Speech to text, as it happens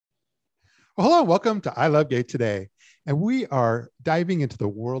Well, hello, welcome to ILoveGay today. And we are diving into the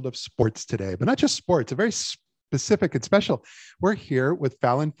world of sports today, but not just sports, a very specific and special. We're here with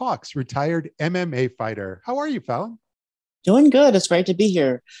Fallon Fox, retired MMA fighter. How are you, Fallon? Doing good. It's great to be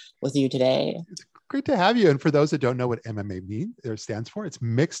here with you today. It's great to have you. And for those that don't know what MMA means or stands for, it's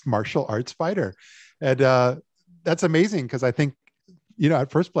mixed martial arts fighter. And that's amazing because I think,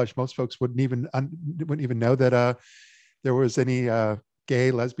 at first blush, most folks wouldn't even know that there was any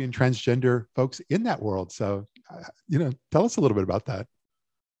gay, lesbian, transgender folks in that world. So, tell us a little bit about that.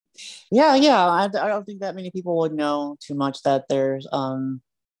 Yeah. I don't think that many people would know too much that there's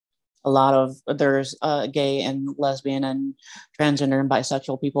there's gay and lesbian and transgender and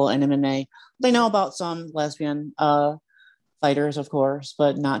bisexual people in MMA. They know about some lesbian fighters, of course,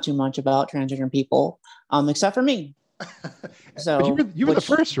 but not too much about transgender people, except for me. But you were the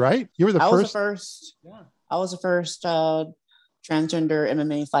first, right? You were the first. I was the first. Yeah. I was the first transgender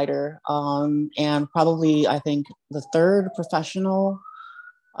MMA fighter, and probably I think the third professional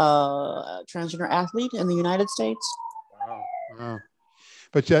transgender athlete in the United States. Wow. Wow.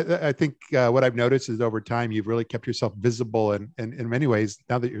 But I think what I've noticed is over time, you've really kept yourself visible and in many ways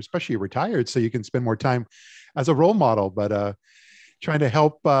now that you're especially retired, so you can spend more time as a role model, but trying to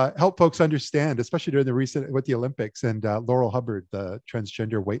help folks understand, especially during the recent with the Olympics and Laurel Hubbard, the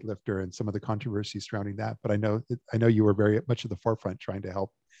transgender weightlifter, and some of the controversy surrounding that. But I know you were very much at the forefront trying to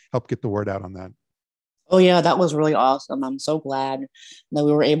help get the word out on that. Oh yeah, that was really awesome. I'm so glad that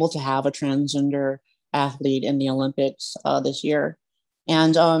we were able to have a transgender athlete in the Olympics this year.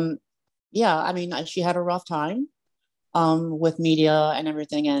 And yeah, I mean, she had a rough time with media and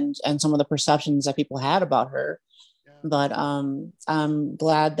everything, and some of the perceptions that people had about her. Yeah. But I'm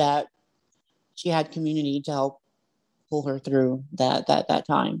glad that she had community to help pull her through that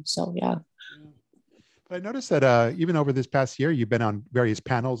time. So yeah. But I noticed that even over this past year, you've been on various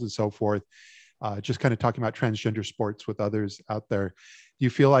panels and so forth, just kind of talking about transgender sports with others out there. Do you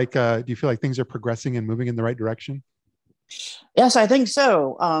feel like things are progressing and moving in the right direction? Yes, I think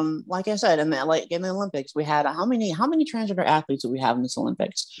so. Like I said, in the Olympics, we had how many transgender athletes do we have in this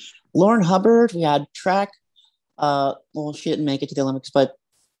Olympics? Laurel Hubbard, we had track. Well, she didn't make it to the Olympics, but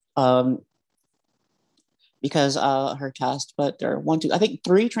because her test. But there are I think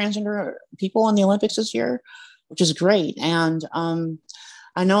three transgender people in the Olympics this year, which is great. And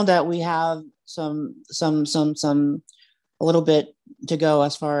I know that we have some a little bit to go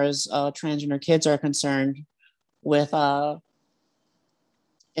as far as transgender kids are concerned with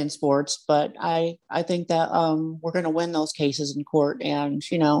in sports, but I think that we're going to win those cases in court, and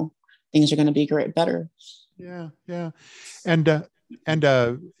things are going to be better. Yeah. And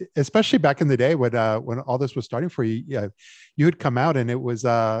especially back in the day when all this was starting for you, you had come out, and it was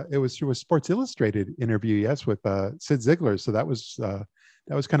through a Sports Illustrated interview, yes, with Cyd Zeigler. So that was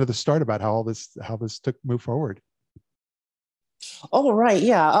kind of the start about how this moved forward. Oh right,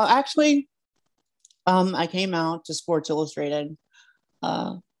 yeah. Actually, I came out to Sports Illustrated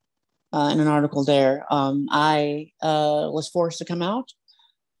in an article there. I was forced to come out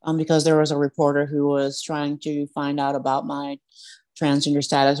because there was a reporter who was trying to find out about my transgender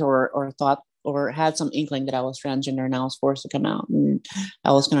status or thought or had some inkling that I was transgender, and I was forced to come out. And that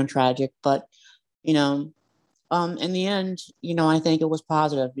was kind of tragic. But, in the end, I think it was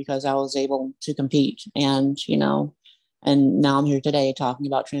positive because I was able to compete and now I'm here today talking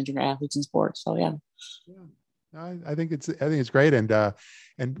about transgender athletes in sports. So, yeah. I think it's great. And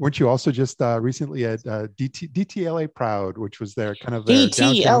weren't you also just recently at DTLA Proud, which was their kind of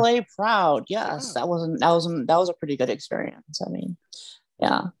DTLA Proud? Yes, yeah. That was a pretty good experience. I mean,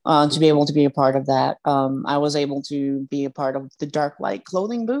 yeah, to be able to be a part of that. I was able to be a part of the Dark Light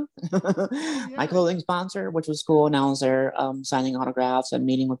clothing booth, my clothing sponsor, which was cool. And I was there signing autographs and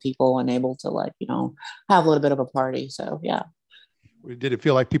meeting with people and able to have a little bit of a party. So yeah. Did it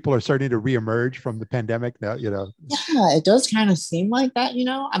feel like people are starting to reemerge from the pandemic now? Yeah, it does kind of seem like that.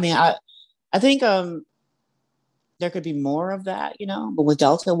 I mean, I think there could be more of that, but with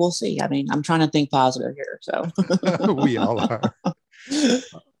Delta, we'll see. I mean, I'm trying to think positive here. So we all are.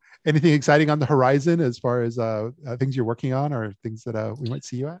 Anything exciting on the horizon as far as things you're working on or things that we might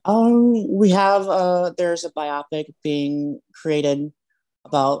see you at? We have there's a biopic being created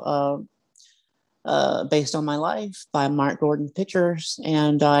about based on my life by Mark Gordon Pictures,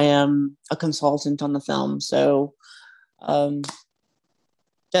 and I am a consultant on the film. So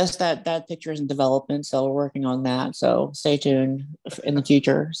just that picture is in development, so we're working on that. So stay tuned in the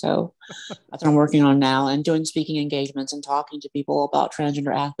future. So that's what I'm working on now, and doing speaking engagements and talking to people about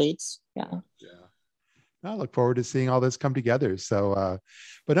transgender athletes. Yeah. I look forward to seeing all this come together. So,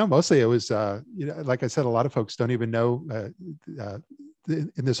 but no, mostly it was, like I said, a lot of folks don't even know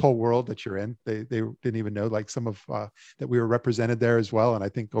in this whole world that you're in. They didn't even know, like, some of that we were represented there as well. And I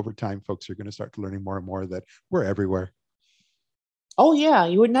think over time, folks are going to start learning more and more that we're everywhere. Oh yeah,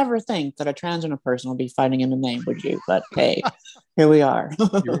 you would never think that a transgender person would be fighting MMA, would you? But hey, here we are.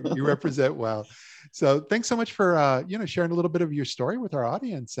 You represent well. So thanks so much for sharing a little bit of your story with our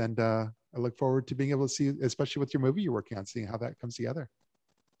audience, and I look forward to being able to see, especially with your movie you're working on, seeing how that comes together.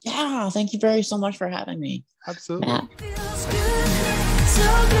 Yeah, thank you so much for having me. Absolutely. Matt.